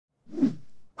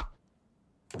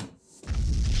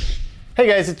Hey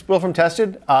guys, it's Will from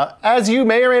Tested. As you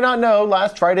may or may not know,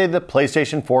 last Friday the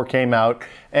PlayStation 4 came out,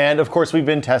 and of course we've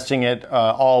been testing it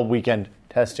all weekend.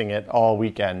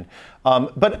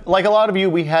 But like a lot of you,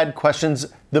 we had questions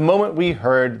the moment we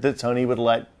heard that Sony would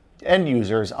let end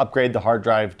users upgrade the hard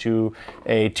drive to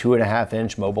a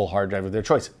 2.5-inch mobile hard drive of their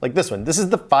choice, like this one. This is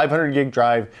the 500 gig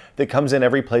drive that comes in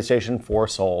every PlayStation 4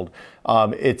 sold.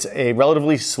 It's a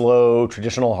relatively slow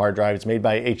traditional hard drive. It's made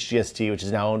by HGST, which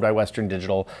is now owned by Western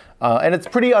Digital, and it's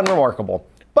pretty unremarkable.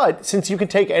 But since you can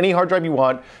take any hard drive you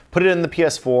want, put it in the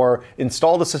PS4,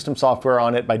 install the system software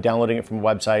on it by downloading it from a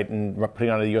website and putting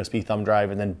it on a USB thumb drive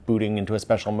and then booting into a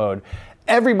special mode,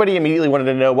 everybody immediately wanted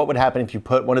to know what would happen if you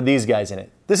put one of these guys in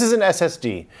it. This is an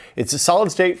SSD. It's a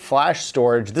solid state flash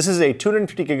storage. This is a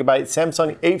 250 gigabyte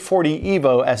Samsung 840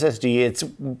 EVO SSD. It's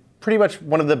pretty much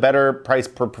one of the better price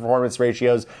per performance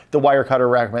ratios. The Wirecutter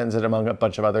recommends it among a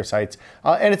bunch of other sites.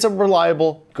 And it's a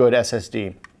reliable, good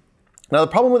SSD. Now the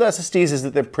problem with SSDs is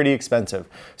that they're pretty expensive.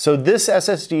 So this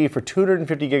SSD for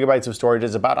 250 gigabytes of storage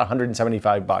is about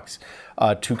 175 bucks.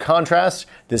 To contrast,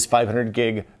 this 500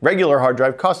 gig regular hard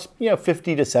drive costs $50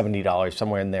 to $70,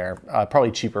 somewhere in there.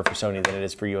 Probably cheaper for Sony than it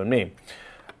is for you and me.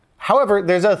 However,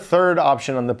 there's a third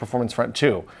option on the performance front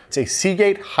too. It's a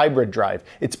Seagate hybrid drive.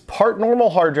 It's part normal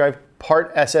hard drive,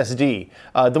 part SSD.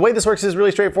 The way this works is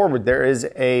really straightforward. There is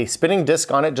a spinning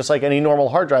disk on it, just like any normal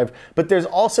hard drive, but there's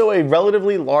also a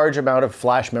relatively large amount of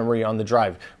flash memory on the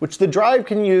drive, which the drive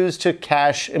can use to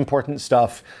cache important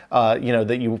stuff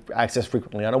that you access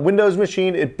frequently. On a Windows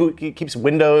machine, it keeps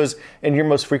Windows and your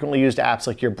most frequently used apps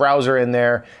like your browser in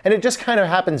there, and it just kind of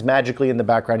happens magically in the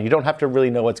background. You don't have to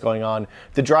really know what's going on.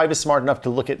 The drive is smart enough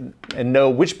to look at and know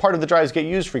which part of the drives get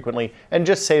used frequently and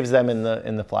just saves them in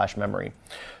the flash memory.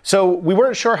 So we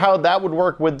weren't sure how that would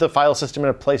work with the file system in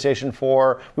a PlayStation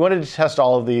 4. We wanted to test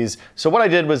all of these. So what I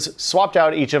did was swapped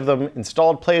out each of them,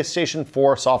 installed PlayStation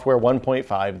 4 software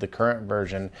 1.5, the current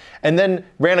version, and then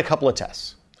ran a couple of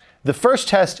tests. The first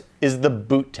test is the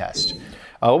boot test.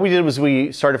 What we did was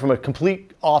we started from a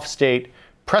complete off state,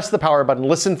 pressed the power button,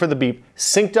 listened for the beep,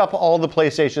 synced up all the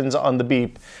PlayStations on the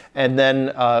beep, and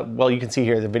then, well, you can see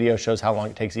here, the video shows how long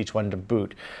it takes each one to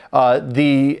boot.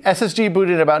 The SSD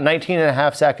booted in about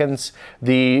 19.5 seconds.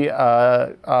 The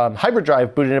hybrid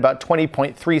drive booted in about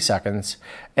 20.3 seconds.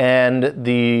 And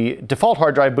the default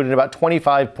hard drive booted in about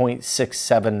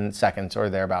 25.67 seconds or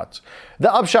thereabouts.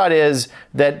 The upshot is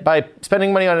that by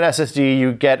spending money on an SSD,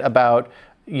 you get about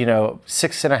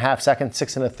 6.5 seconds,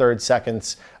 6 1/3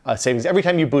 seconds savings. Every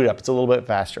time you boot it up, it's a little bit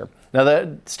faster. Now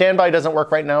the standby doesn't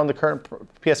work right now in the current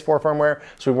PS4 firmware,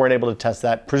 so we weren't able to test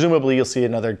that. Presumably you'll see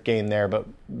another gain there, but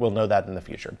we'll know that in the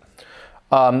future.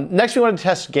 Next, we want to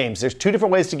test games. There's two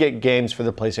different ways to get games for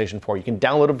the PlayStation 4. You can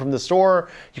download them from the store,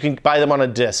 you can buy them on a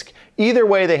disc. Either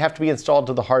way, they have to be installed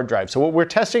to the hard drive. So what we're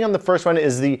testing on the first one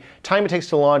is the time it takes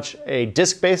to launch a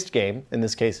disc-based game, in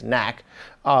this case NAC,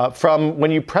 from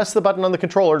when you press the button on the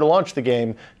controller to launch the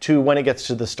game to when it gets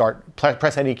to the start,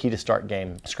 press any key to start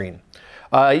game screen.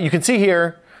 You can see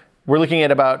here, we're looking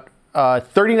at about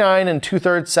 39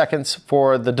 2/3 seconds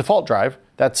for the default drive.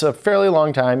 That's a fairly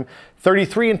long time.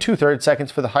 33 2/3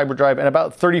 seconds for the hybrid drive, and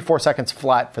about 34 seconds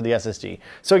flat for the SSD.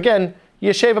 So again,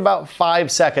 you shave about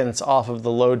 5 seconds off of the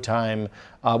load time.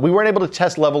 We weren't able to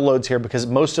test level loads here because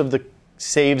most of the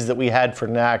saves that we had for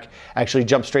NAC actually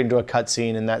jumped straight into a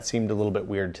cutscene, and that seemed a little bit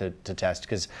weird to test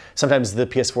because sometimes the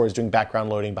PS4 is doing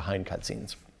background loading behind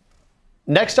cutscenes.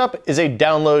 Next up is a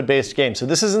download-based game. So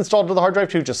this is installed to the hard drive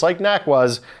too, just like NAC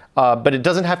was, but it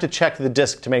doesn't have to check the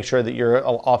disk to make sure that you're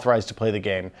authorized to play the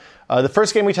game. The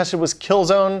first game we tested was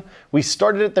Killzone. We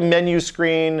started at the menu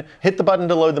screen, hit the button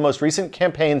to load the most recent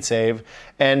campaign save,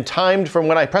 and timed from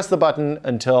when I press the button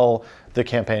until the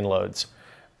campaign loads.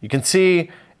 You can see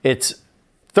it's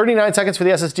 39 seconds for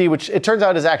the SSD, which it turns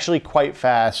out is actually quite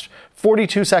fast,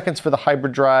 42 seconds for the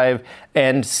hybrid drive,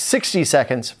 and 60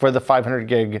 seconds for the 500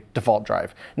 gig default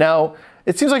drive. Now,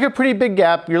 it seems like a pretty big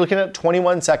gap. You're looking at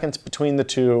 21 seconds between the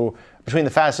two, between the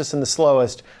fastest and the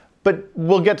slowest, but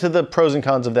we'll get to the pros and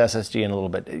cons of the SSD in a little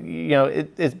bit.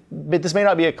 This may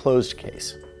not be a closed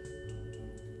case.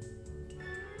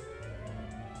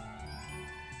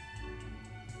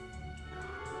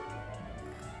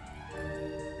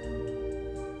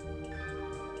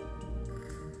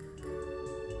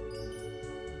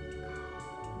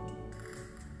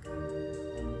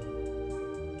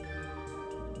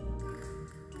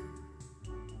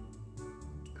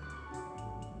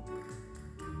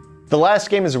 The last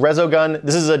game is Resogun.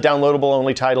 This is a downloadable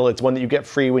only title. It's one that you get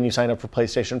free when you sign up for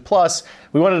PlayStation Plus.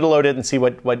 We wanted to load it and see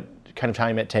what kind of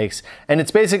time it takes. And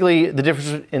it's basically the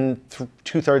difference in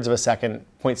 2/3 of a second,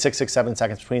 0.667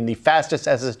 seconds between the fastest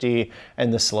SSD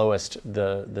and the slowest,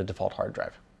 the default hard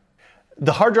drive.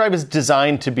 The hard drive is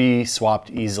designed to be swapped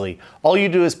easily. All you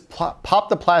do is pop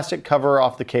the plastic cover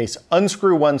off the case,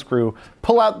 unscrew one screw,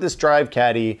 pull out this drive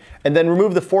caddy, and then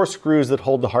remove the 4 screws that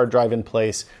hold the hard drive in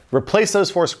place. Replace those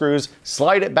 4 screws,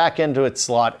 slide it back into its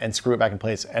slot, and screw it back in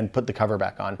place and put the cover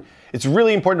back on. It's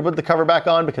really important to put the cover back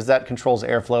on because that controls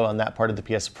airflow on that part of the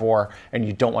PS4, and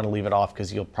you don't want to leave it off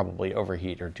because you'll probably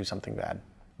overheat or do something bad.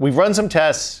 We've run some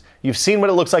tests. You've seen what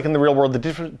it looks like in the real world,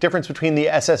 the difference between the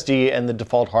SSD and the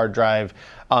default hard drive.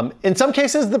 In some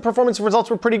cases, the performance results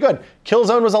were pretty good.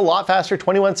 Killzone was a lot faster.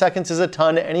 21 seconds is a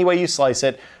ton any way you slice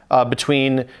it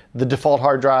between the default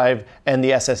hard drive and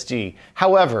the SSD.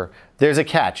 However, there's a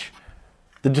catch.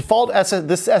 The default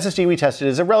this SSD we tested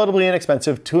is a relatively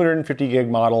inexpensive 250 gig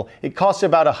model. It costs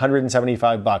about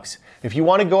 $175. If you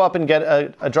want to go up and get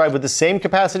a drive with the same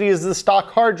capacity as the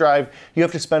stock hard drive, you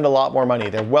have to spend a lot more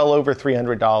money. They're well over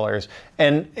 $300.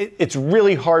 And it's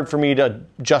really hard for me to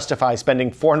justify spending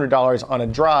 $400 on a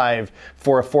drive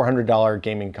for a $400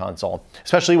 gaming console,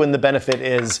 especially when the benefit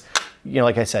is,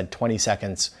 like I said, 20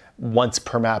 seconds once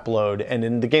per map load. And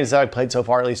in the games that I've played so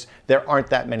far, at least, there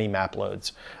aren't that many map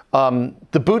loads.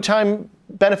 The boot time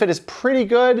benefit is pretty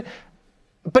good,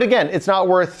 but again, it's not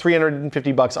worth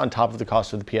 $350 on top of the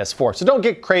cost of the PS4, so don't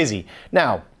get crazy.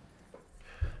 Now,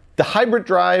 the hybrid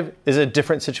drive is a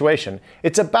different situation.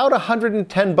 It's about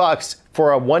 $110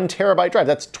 for a 1 terabyte drive.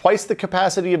 That's twice the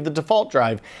capacity of the default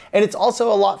drive, and it's also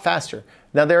a lot faster.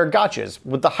 Now, there are gotchas.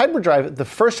 With the hybrid drive, the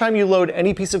first time you load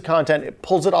any piece of content, it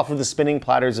pulls it off of the spinning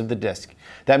platters of the disk.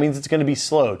 That means it's going to be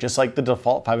slow, just like the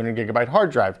default 500 gigabyte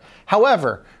hard drive.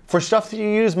 However, for stuff that you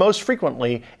use most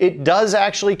frequently, it does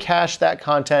actually cache that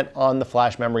content on the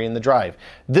flash memory in the drive.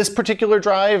 This particular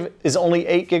drive is only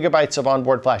 8 gigabytes of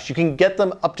onboard flash. You can get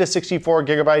them up to 64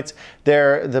 gigabytes.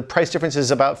 The price difference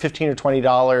is about $15 or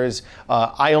 $20.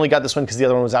 I only got this one because the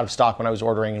other one was out of stock when I was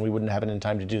ordering and we wouldn't have it in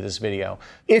time to do this video.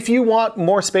 If you want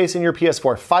more space in your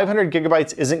PS4, 500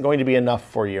 gigabytes isn't going to be enough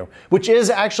for you, which is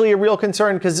actually a real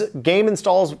concern because game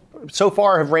installs so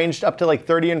far have ranged up to like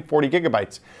 30 and 40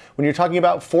 gigabytes. When you're talking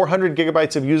about 400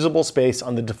 gigabytes of usable space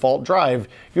on the default drive,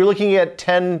 you're looking at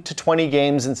 10 to 20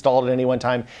 games installed at any one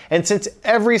time. And since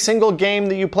every single game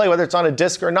that you play, whether it's on a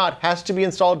disk or not, has to be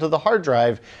installed to the hard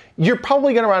drive, you're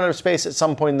probably going to run out of space at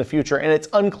some point in the future, and it's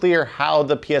unclear how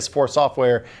the PS4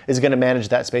 software is going to manage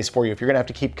that space for you. If you're going to have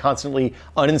to keep constantly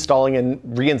uninstalling and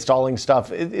reinstalling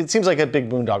stuff, it seems like a big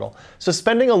boondoggle. So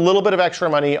spending a little bit of extra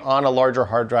money on a larger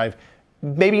hard drive,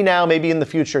 maybe now, maybe in the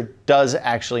future, does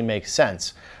actually make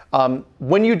sense.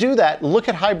 When you do that, look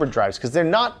at hybrid drives because they're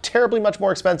not terribly much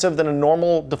more expensive than a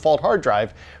normal default hard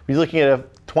drive. You're looking at a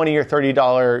 $20 or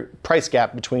 $30 price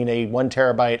gap between a 1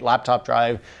 terabyte laptop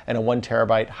drive and a 1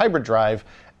 terabyte hybrid drive.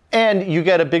 And you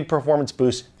get a big performance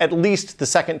boost at least the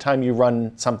second time you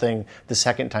run something, the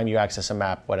second time you access a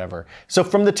map, whatever. So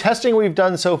from the testing we've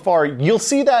done so far, you'll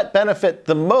see that benefit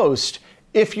the most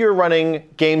if you're running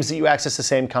games that you access the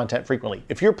same content frequently.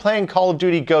 If you're playing Call of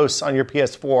Duty Ghosts on your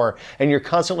PS4 and you're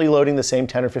constantly loading the same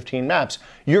 10 or 15 maps,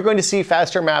 you're going to see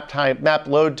faster map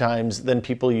load times than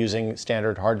people using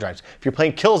standard hard drives. If you're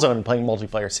playing Killzone and playing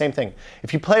multiplayer, same thing.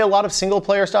 If you play a lot of single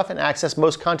player stuff and access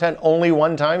most content only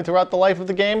one time throughout the life of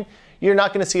the game, you're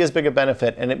not going to see as big a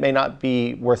benefit, and it may not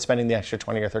be worth spending the extra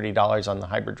 $20 or $30 on the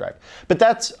hybrid drive. But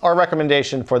that's our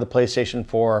recommendation for the PlayStation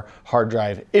 4 hard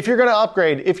drive. If you're going to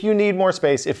upgrade, if you need more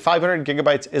space, if 500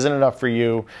 gigabytes isn't enough for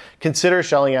you, consider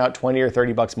shelling out 20 or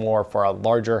 30 bucks more for a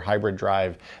larger hybrid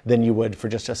drive than you would for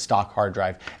just a stock hard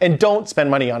drive. And don't spend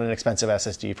money on an expensive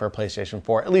SSD for a PlayStation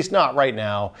 4, at least not right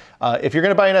now. If you're going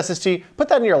to buy an SSD, put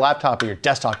that in your laptop or your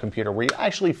desktop computer where you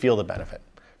actually feel the benefit.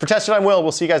 For Tested, I'm Will.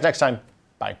 We'll see you guys next time.